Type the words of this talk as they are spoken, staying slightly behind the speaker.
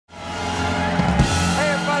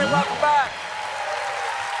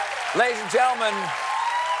Ladies and gentlemen,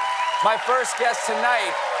 my first guest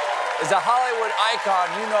tonight is a Hollywood icon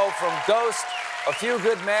you know from Ghost, A Few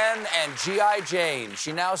Good Men, and G.I. Jane.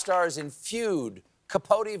 She now stars in Feud,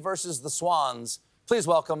 Capote versus the Swans. Please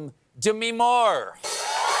welcome Demi Moore.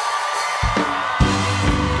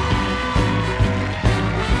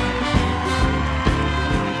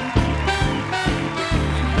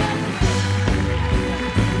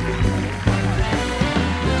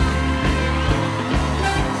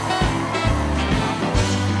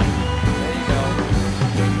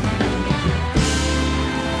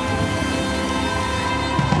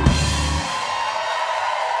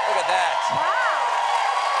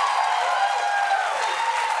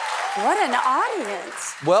 What an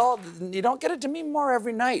audience. Well, you don't get a Demi Moore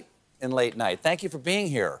every night in late night. Thank you for being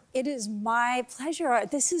here. It is my pleasure.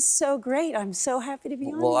 This is so great. I'm so happy to be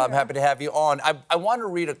on Well, here. I'm happy to have you on. I want to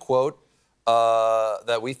read a quote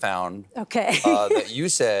that we found. Okay. That you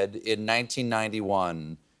said in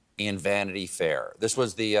 1991 in Vanity Fair. This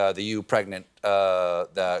was the You Pregnant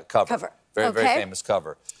the cover. Very famous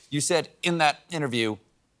cover. You said in that interview,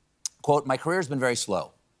 quote, "My career's been very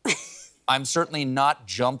slow. I'm certainly not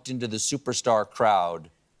jumped into the superstar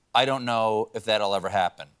crowd. I don't know if that'll ever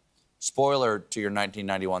happen." Spoiler to your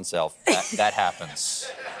 1991 self, that happens.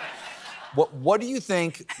 What do you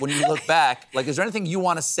think when you look back? Like, is there anything you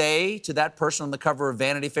want to say to that person on the cover of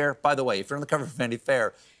Vanity Fair? By the way, if you're on the cover of Vanity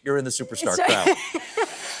Fair, you're in the superstar crowd.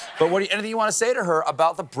 But anything you want to say to her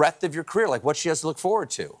about the breadth of your career, like what she has to look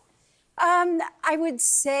forward to? I would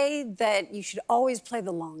say that you should always play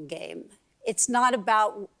the long game. It's not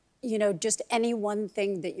about, you know, just any one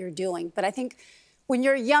thing that you're doing. But I think when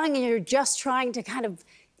you're young and you're just trying to kind of,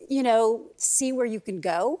 you know, see where you can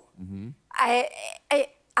go, and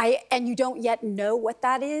you don't yet know what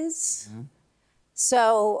that is.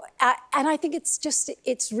 So, and I think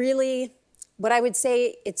it's really, what I would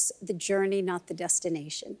say, it's the journey, not the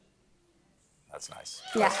destination. That's nice.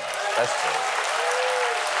 Yeah. That's true.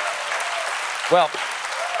 Well,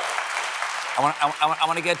 I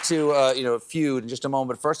want to get to you know, Feud in just a moment.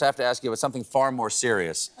 But first, I have to ask you about something far more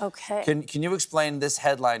serious. Okay. Can you explain this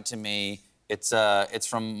headline to me? It's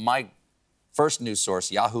from my first news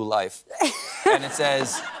source, Yahoo Life, and it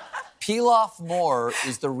says, "Pilaf Moore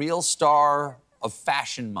is the real star of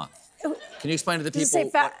Fashion Month." Can you explain to the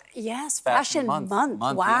people? Yes, Fashion Month.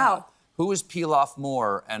 Wow. Yeah. Who is Pilaf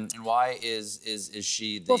Moore, and why is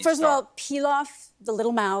she the Well, first star? of all, Pilaf, the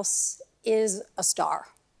little mouse, is a star.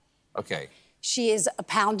 Okay. She is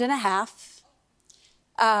 1.5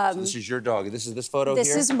 pounds. So this is your dog. This is this photo here?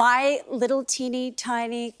 This is my little teeny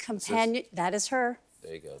tiny companion. That is her.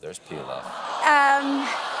 There you go. There's Pilaf.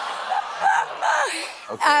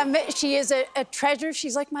 She is a treasure.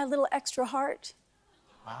 She's like my little extra heart.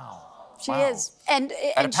 Wow. She is. And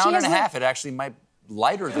at 1.5 pounds, it actually might be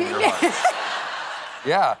lighter than your heart.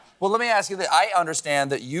 Yeah. Well, let me ask you this. I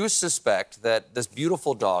understand that you suspect that this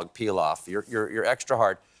beautiful dog, Pilaf, your extra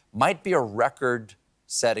heart, might be a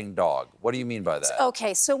record-setting dog. What do you mean by that?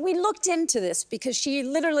 Okay, so we looked into this because she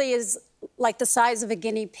literally is like the size of a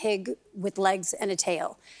guinea pig with legs and a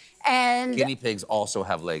tail. And guinea pigs also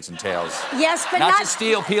have legs and tails. yes, but not to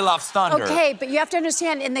steal Pilaf's thunder. Okay, but you have to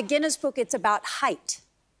understand, in the Guinness Book, it's about height.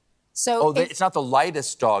 So it's not the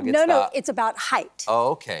lightest dog. No, it's about height. Oh,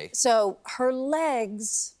 okay. So her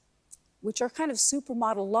legs, which are kind of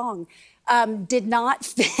supermodel long, did not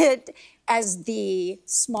fit as the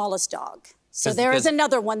smallest dog. So there is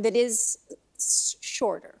another one that is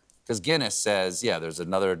shorter. Because Guinness says, yeah, there's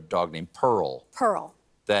another dog named Pearl. Pearl.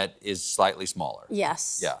 That is slightly smaller.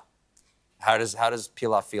 Yes. Yeah. How does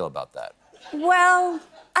Pilaf feel about that? Well,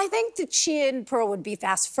 I think that she and Pearl would be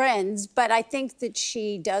fast friends, but I think that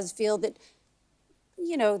she does feel that,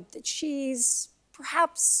 you know, that she's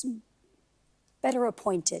perhaps better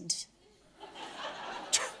appointed.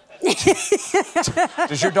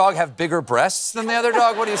 Does your dog have bigger breasts than the other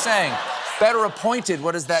dog? What are you saying? Better appointed,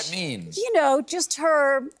 what does that mean? You know, just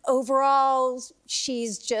her overall,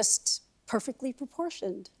 she's just perfectly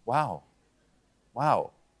proportioned. Wow.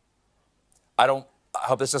 Wow. I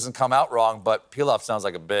hope this doesn't come out wrong, but Pilaf sounds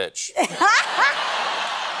like a bitch.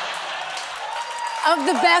 Of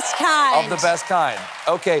the best kind. Of the best kind.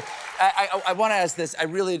 Okay. I want to ask this. I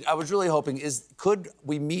was really hoping, could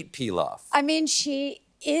we meet Pilaf? I mean, she's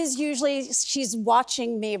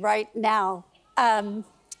watching me right now.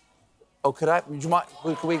 Oh, could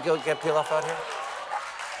we go get Pilaf out here?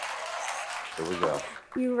 Here we go.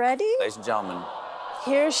 You ready? Ladies and gentlemen.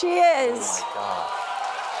 Here she is. Oh, my God.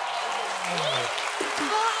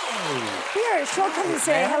 Hi. Here, she'll come and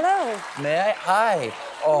say hello. May I? Hi.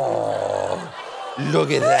 Oh,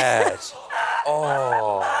 look at that.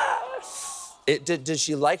 Oh. Does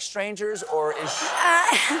she like strangers, or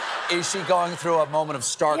is she going through a moment of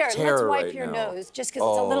stark terror right now? Let's wipe your nose, just because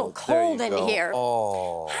it's a little cold in here.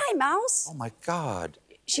 Oh. Hi, Mouse. Oh, my God.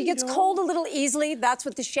 She gets cold a little easily. That's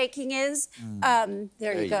what the shaking is.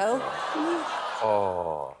 There you go.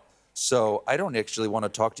 Oh. So I don't actually want to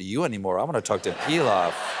talk to you anymore. I want to talk to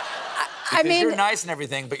Pilaf. I mean, you're nice and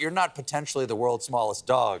everything, but you're not potentially the world's smallest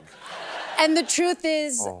dog. And the truth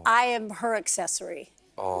is, I am her accessory.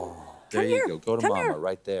 Oh, there you go. Go to Mama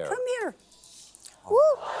right there. Come here.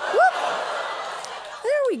 Whoop, whoop.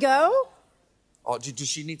 There we go. Oh, does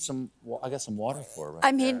she need some? Well, I got some water for her. Right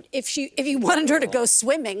I mean, there. if you wanted her to go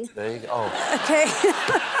swimming. There you go. Oh. Okay.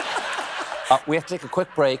 We have to take a quick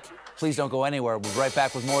break. Please don't go anywhere. We'll be right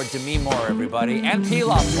back with more Demi Moore, everybody, and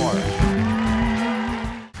Pilaf Moore.